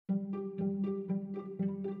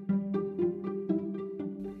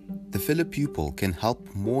The fellow pupil can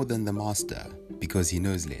help more than the master because he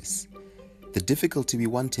knows less. The difficulty we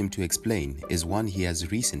want him to explain is one he has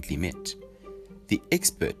recently met. The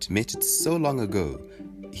expert met it so long ago,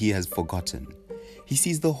 he has forgotten. He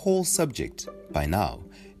sees the whole subject, by now,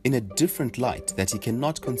 in a different light that he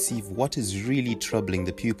cannot conceive what is really troubling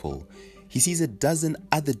the pupil. He sees a dozen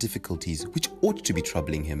other difficulties which ought to be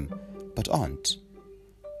troubling him, but aren't.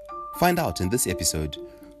 Find out in this episode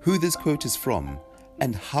who this quote is from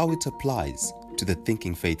and how it applies to the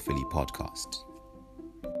Thinking Faithfully podcast.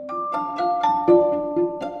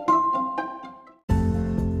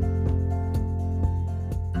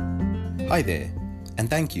 Hi there, and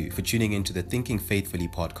thank you for tuning into the Thinking Faithfully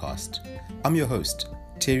podcast. I'm your host,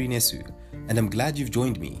 Terry Nesu, and I'm glad you've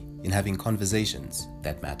joined me in having conversations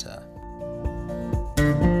that matter.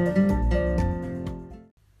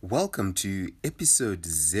 Welcome to episode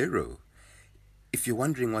 0. If you're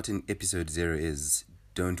wondering what an episode 0 is,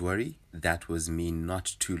 don't worry, that was me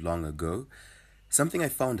not too long ago. Something I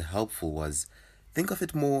found helpful was think of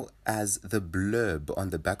it more as the blurb on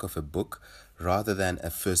the back of a book rather than a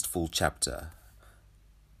first full chapter.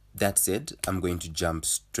 That said, I'm going to jump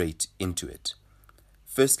straight into it.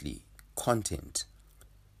 Firstly, content.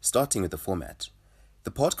 Starting with the format.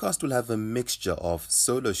 The podcast will have a mixture of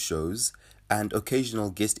solo shows and occasional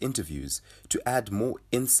guest interviews to add more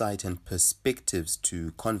insight and perspectives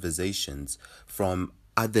to conversations from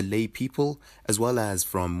other lay people as well as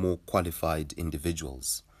from more qualified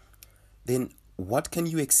individuals. Then, what can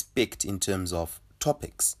you expect in terms of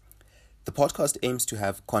topics? The podcast aims to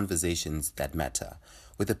have conversations that matter,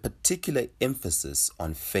 with a particular emphasis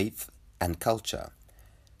on faith and culture.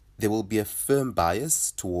 There will be a firm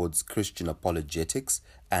bias towards Christian apologetics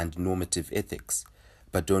and normative ethics,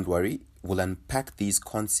 but don't worry, we'll unpack these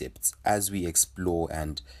concepts as we explore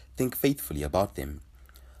and think faithfully about them.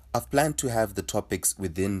 I've planned to have the topics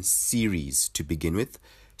within series to begin with.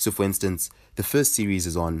 So for instance, the first series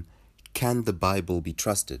is on Can the Bible be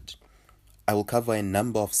trusted? I will cover a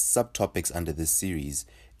number of subtopics under this series,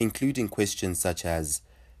 including questions such as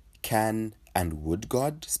can and would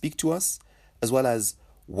God speak to us? As well as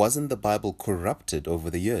wasn't the Bible corrupted over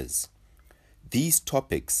the years? These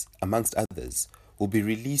topics, amongst others, will be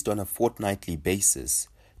released on a fortnightly basis,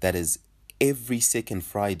 that is, every second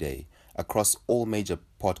Friday across all major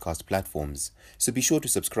podcast platforms, so be sure to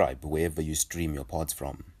subscribe wherever you stream your pods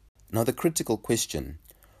from. Now the critical question,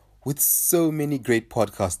 with so many great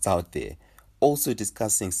podcasts out there, also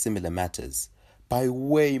discussing similar matters, by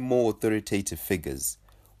way more authoritative figures,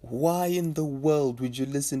 why in the world would you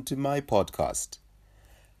listen to my podcast?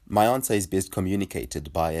 My answer is best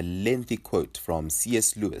communicated by a lengthy quote from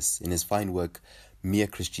C.S. Lewis in his fine work, Mere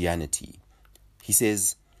Christianity. He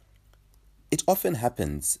says, "It often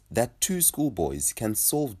happens that two schoolboys can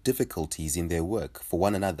solve difficulties in their work for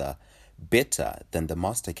one another better than the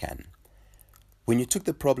master can. When you took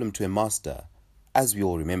the problem to a master, as we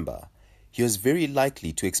all remember, he was very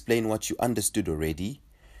likely to explain what you understood already,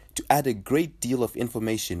 to add a great deal of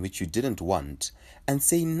information which you didn't want, and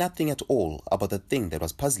say nothing at all about the thing that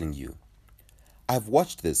was puzzling you. I've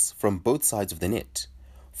watched this from both sides of the net,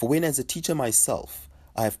 for when as a teacher myself,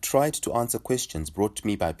 I have tried to answer questions brought to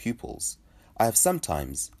me by pupils, I have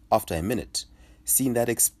sometimes, after a minute, seen that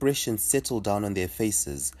expression settle down on their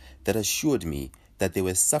faces that assured me that they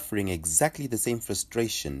were suffering exactly the same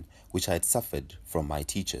frustration which I had suffered from my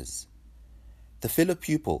teachers. The fellow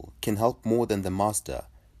pupil can help more than the master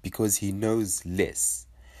because he knows less.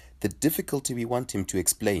 The difficulty we want him to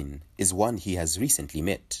explain is one he has recently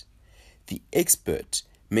met. The expert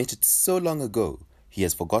met it so long ago he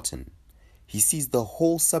has forgotten. He sees the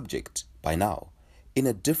whole subject, by now, in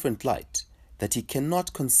a different light that he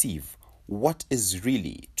cannot conceive what is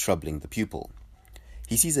really troubling the pupil.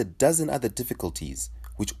 He sees a dozen other difficulties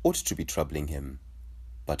which ought to be troubling him,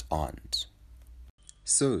 but aren't.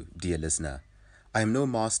 So, dear listener, I am no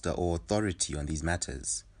master or authority on these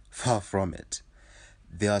matters. Far from it.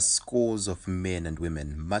 There are scores of men and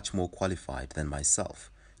women much more qualified than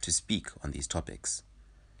myself to speak on these topics.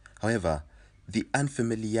 However, the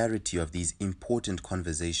unfamiliarity of these important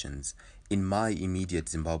conversations in my immediate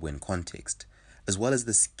Zimbabwean context, as well as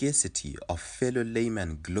the scarcity of fellow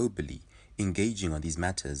laymen globally engaging on these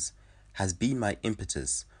matters, has been my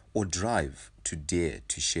impetus or drive to dare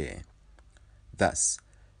to share. Thus,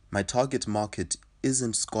 my target market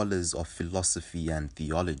isn't scholars of philosophy and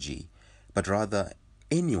theology, but rather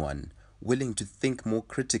anyone willing to think more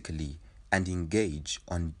critically and engage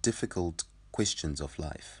on difficult questions of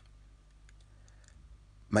life.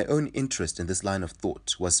 My own interest in this line of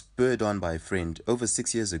thought was spurred on by a friend over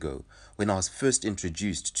 6 years ago when I was first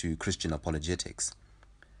introduced to Christian apologetics.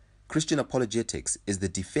 Christian apologetics is the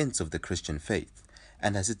defense of the Christian faith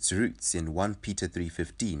and has its roots in 1 Peter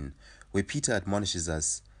 3:15, where Peter admonishes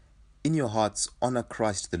us, "In your hearts honor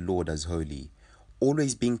Christ the Lord as holy,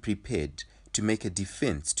 always being prepared to make a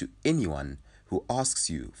defense to anyone who asks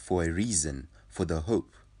you for a reason for the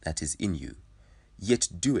hope that is in you,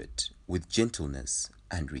 yet do it with gentleness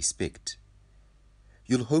and respect."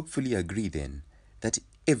 You'll hopefully agree then that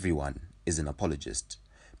everyone is an apologist,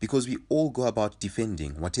 because we all go about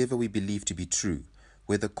defending whatever we believe to be true,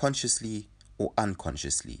 whether consciously or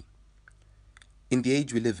unconsciously. In the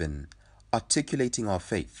age we live in, articulating our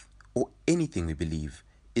faith or anything we believe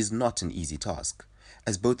is not an easy task,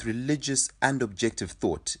 as both religious and objective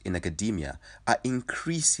thought in academia are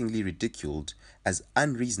increasingly ridiculed as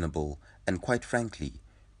unreasonable and, quite frankly,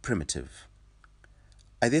 primitive.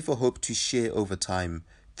 I therefore hope to share over time,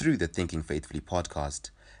 through the Thinking Faithfully podcast,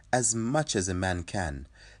 as much as a man can,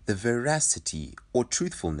 the veracity or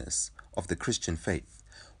truthfulness of the Christian faith,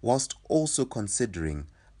 whilst also considering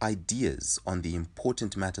ideas on the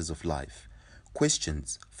important matters of life,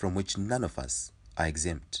 questions from which none of us are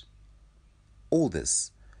exempt. All this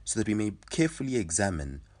so that we may carefully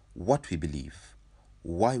examine what we believe,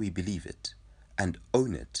 why we believe it, and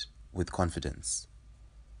own it with confidence.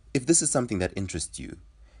 If this is something that interests you,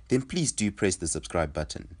 then please do press the subscribe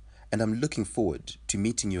button, and I'm looking forward to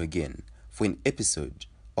meeting you again for an episode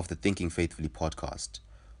of the Thinking Faithfully podcast,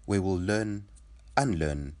 where we'll learn,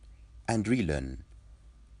 unlearn, and relearn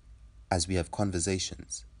as we have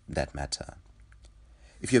conversations that matter.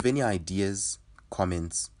 If you have any ideas,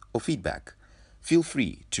 comments, or feedback, feel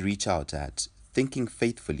free to reach out at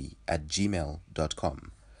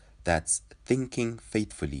thinkingfaithfully@gmail.com. That's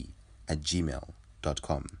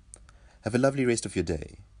thinkingfaithfully@gmail.com. Have a lovely rest of your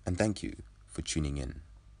day, and thank you for tuning in.